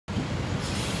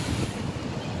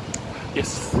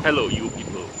Yes, hello you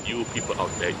people out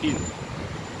there in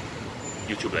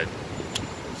YouTube land.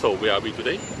 So where are we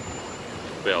today?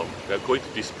 Well, we are going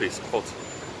to this place called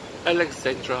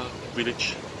Alexandra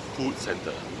Village Food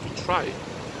Centre to try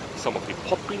some of the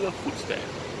popular foods there.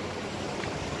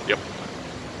 Yep,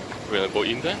 we're gonna go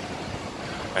in there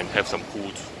and have some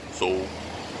food. So,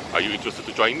 are you interested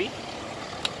to join me?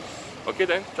 Okay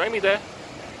then, join me there.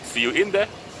 See you in there.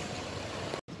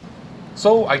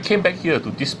 So I came back here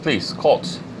to this place called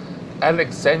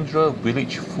Alexandra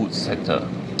Village Food Centre,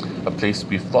 a place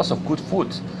with lots of good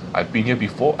food. I've been here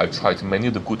before. I tried many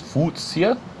of the good foods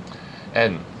here,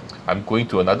 and I'm going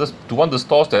to one of the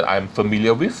stores that I'm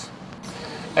familiar with.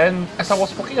 And as I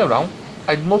was walking around,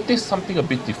 I noticed something a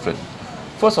bit different.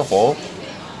 First of all,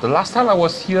 the last time I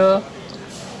was here,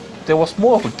 there was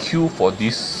more of a queue for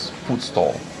this food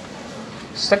store.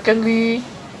 Secondly,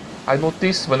 I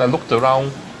noticed when I looked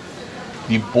around,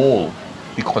 the bowl,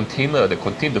 the container that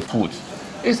contained the food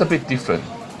is a bit different.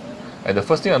 And the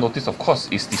first thing I noticed, of course,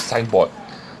 is the signboard.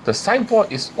 The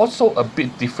signboard is also a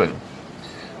bit different.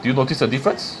 Do you notice a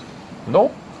difference?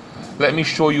 No? Let me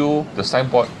show you the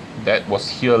signboard that was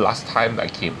here last time I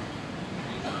came.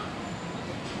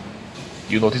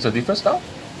 You notice a difference now?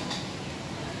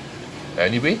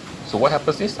 Anyway, so what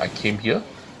happens is I came here,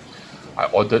 I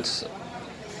ordered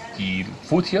the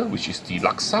food here, which is the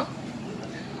laksa.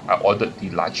 I ordered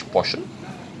the large portion,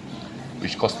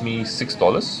 which cost me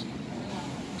 $6,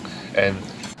 and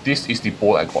this is the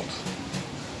bowl I got.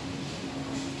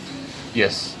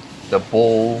 Yes, the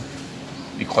bowl,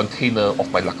 the container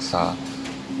of my laksa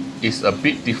is a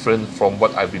bit different from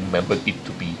what I remembered it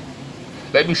to be.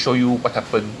 Let me show you what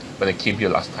happened when I came here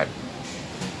last time.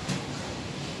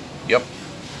 Yep,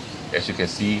 as you can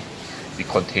see, the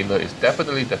container is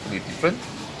definitely different,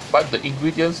 but the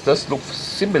ingredients does look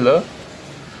similar.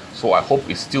 So I hope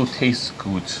it still tastes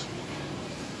good.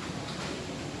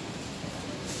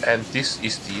 And this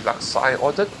is the laksa I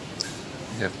ordered.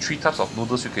 You have 3 types of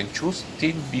noodles you can choose: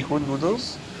 thin bihun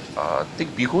noodles, thick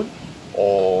bihun,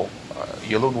 or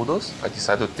yellow noodles. I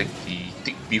decided to take the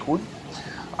thick bihun.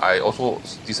 I also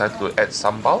decided to add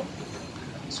sambal.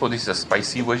 So this is a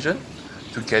spicy version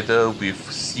together with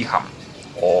siham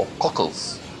or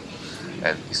cockles.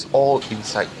 And it's all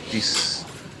inside this,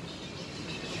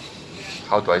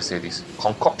 how do I say this,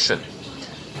 concoction,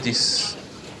 this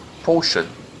potion,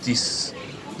 this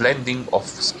blending of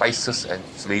spices and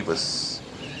flavors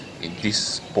in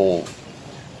this bowl,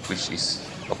 which is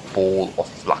a bowl of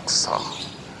laksa.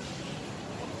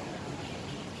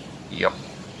 Yep.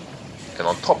 And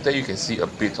on top there you can see a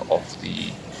bit of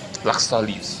the laksa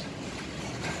leaves.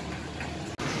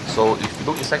 So if you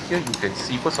look inside here, you can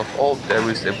see first of all there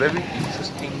is a very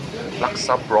interesting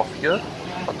laksa broth here.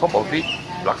 On top of it,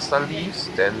 laksa leaves,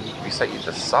 then beside it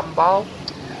the sambal,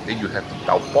 then you have the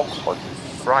taupok or the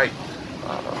fried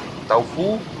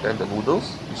tofu, then the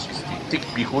noodles, which is the thick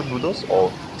bihun noodles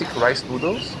or thick rice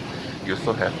noodles. You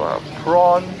also have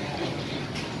prawn,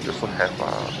 you also have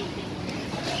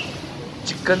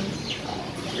chicken,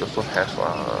 you also have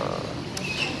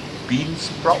bean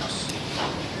sprouts,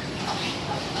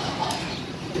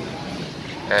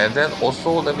 and then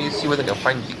also let me see whether I can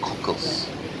find the cockles.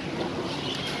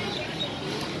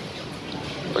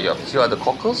 Oh yeah, here are the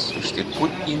cockles which they put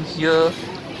in here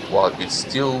while it's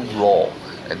still raw,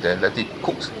 and then let it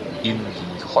cook in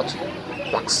the hot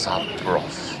laksa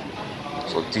broth.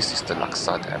 So this is the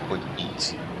laksa that I'm going to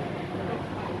eat.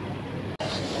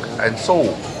 And so,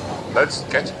 let's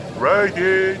get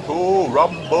ready to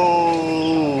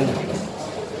rumble!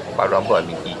 By rumble I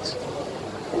mean eat.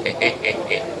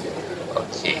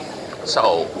 Okay,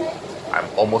 so I'm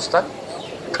almost done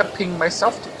prepping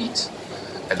myself to eat.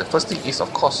 And the first thing is,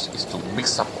 of course, is to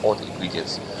mix up all the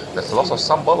ingredients. There's lots of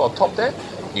sambal on top there.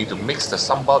 You need to mix the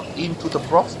sambal into the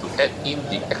broth to add in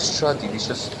the extra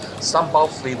delicious sambal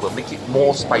flavor, make it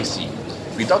more spicy.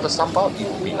 Without the sambal, it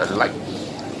will be a light,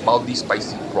 mildly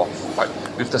spicy broth. But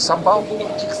with the sambal,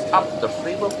 it kicks up the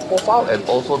flavor profile and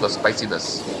also the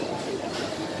spiciness.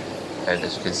 And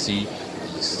as you can see,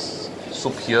 this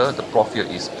soup here, the broth here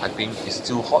is piping, is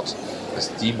still hot. The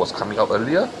steam was coming out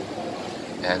earlier.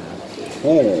 And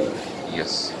oh,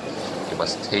 yes, you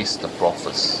must taste the broth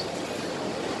first.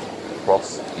 The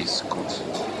broth is good.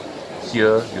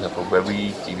 Here you have a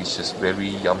very delicious, very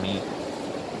yummy,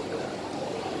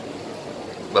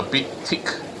 a bit thick,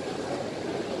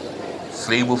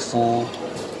 flavorful,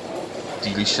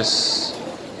 delicious,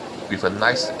 with a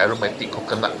nice aromatic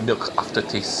coconut milk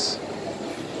aftertaste.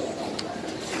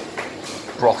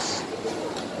 Broth.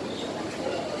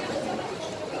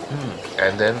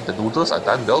 And then the noodles are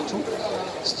done well too.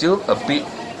 Still a bit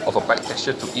of a bite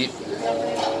texture to it.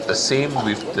 The same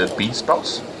with the bean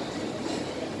sprouts.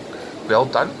 Well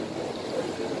done.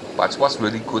 But what's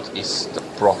really good is the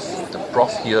broth. The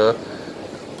broth here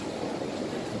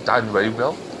done very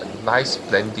well. A nice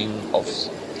blending of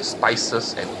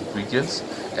spices and ingredients,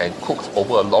 and cooked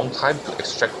over a long time to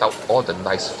extract out all the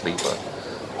nice flavor.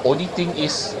 Only thing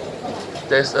is,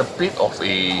 there's a bit of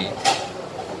a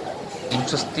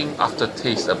interesting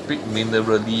aftertaste, a bit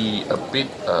minerally, a bit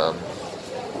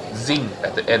zing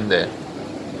at the end there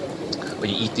when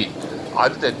you eat it.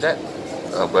 Other than that,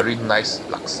 a very nice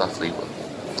laksa flavor,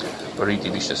 very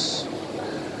delicious.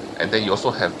 And then you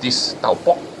also have this tau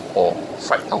pok or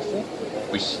fried tofu,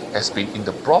 which has been in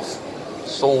the broth.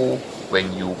 So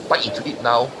when you bite into it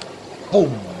now,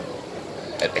 boom,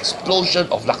 an explosion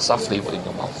of laksa flavor in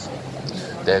your mouth.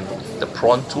 Then the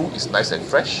prawn too is nice and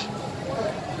fresh,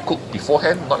 cooked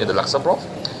beforehand, not in the laksa broth.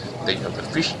 Then you have the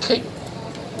fish cake.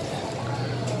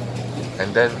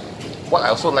 And then what I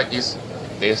also like is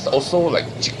there's also like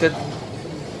chicken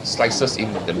slices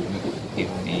in the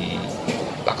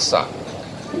laksa.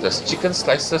 The chicken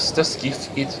slices just give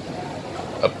it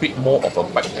a bit more of a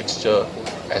bite texture,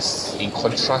 as in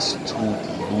contrast to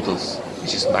the noodles,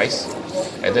 which is nice.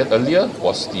 And then earlier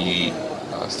was the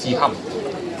siham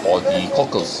or the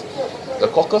cockles. The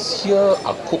cockles here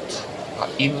are cooked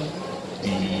in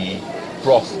the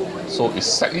broth, so it's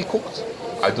slightly cooked.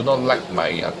 I do not like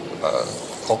my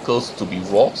cockles to be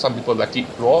raw. Some people like it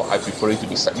raw. I prefer it to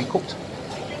be slightly cooked.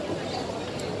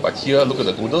 But here, look at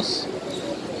the noodles.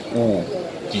 Ooh,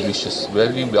 delicious.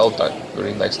 Very well done.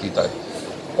 Very nicely done.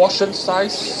 Portion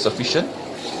size sufficient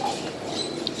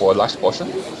for a large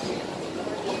portion.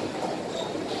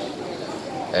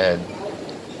 And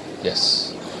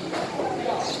yes.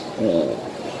 Ooh.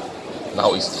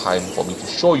 Now it's time for me to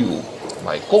show you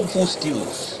my kung fu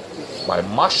skills, my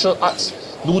martial arts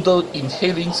noodle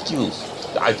inhaling skills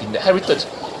that I've inherited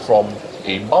from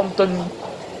the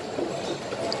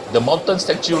mountain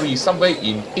sanctuary somewhere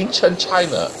in ancient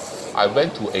China. I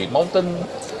went to a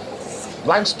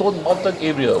limestone mountain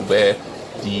area where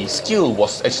the skill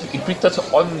was actually imprinted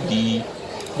on the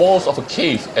walls of a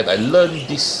cave, and I learned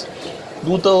this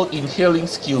noodle inhaling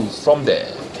skills from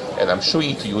there, and I'm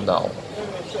showing it to you now.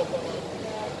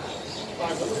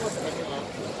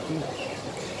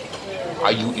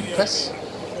 Are you impressed?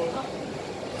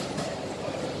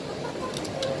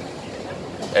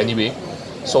 Anyway,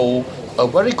 so a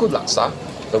very good laksa,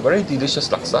 a very delicious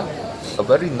laksa, a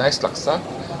very nice laksa.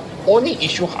 Only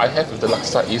issue I have with the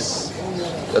laksa is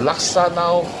the laksa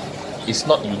now is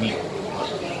not unique.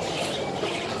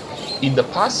 In the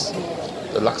past,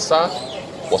 the laksa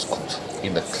was cooked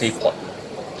in the clay pot.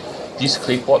 This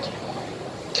clay pot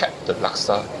kept the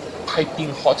laksa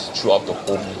piping hot throughout the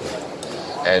whole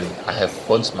meal, and I have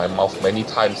burnt my mouth many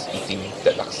times eating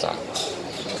that laksa.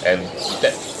 And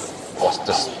that was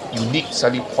the unique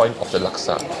selling point of the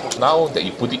laksa. Now that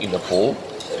you put it in a bowl,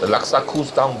 the laksa cools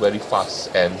down very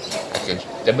fast, and I can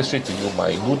demonstrate to you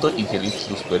my noodle inhaling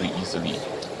skills very easily.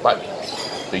 But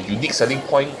the unique selling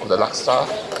point of the laksa,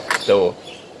 the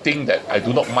thing that I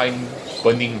do not mind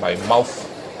burning my mouth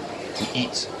to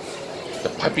eat, the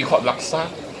piping hot laksa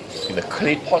in the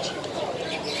clay pot,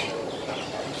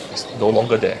 is no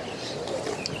longer there.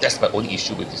 That's my only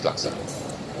issue with this laksa.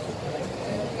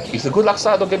 It's a good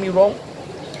laksa, don't get me wrong,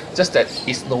 just that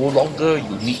it's no longer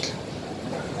unique.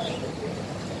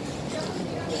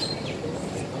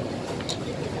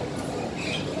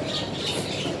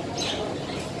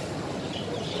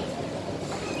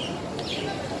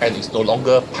 And it's no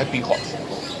longer piping hot.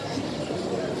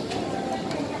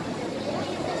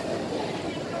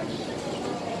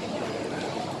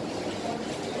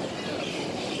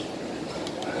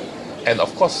 And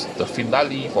of course, the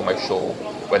finale for my show,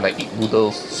 when I eat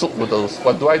noodles, soup noodles,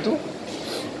 what do?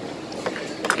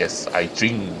 Yes, I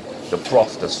drink the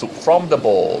broth, the soup from the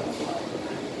bowl.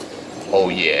 Oh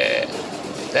yeah,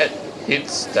 that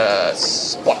hits the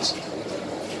spot.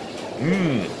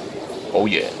 Oh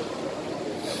yeah.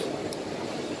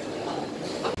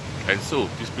 And so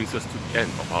this brings us to the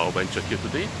end of our adventure here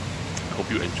today. I hope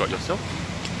you enjoyed yourself.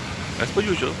 As per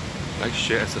usual, like,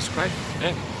 share and subscribe,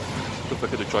 and don't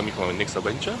forget to join me for my next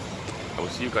adventure. I will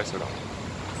see you guys around.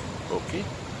 Okay,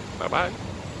 bye bye.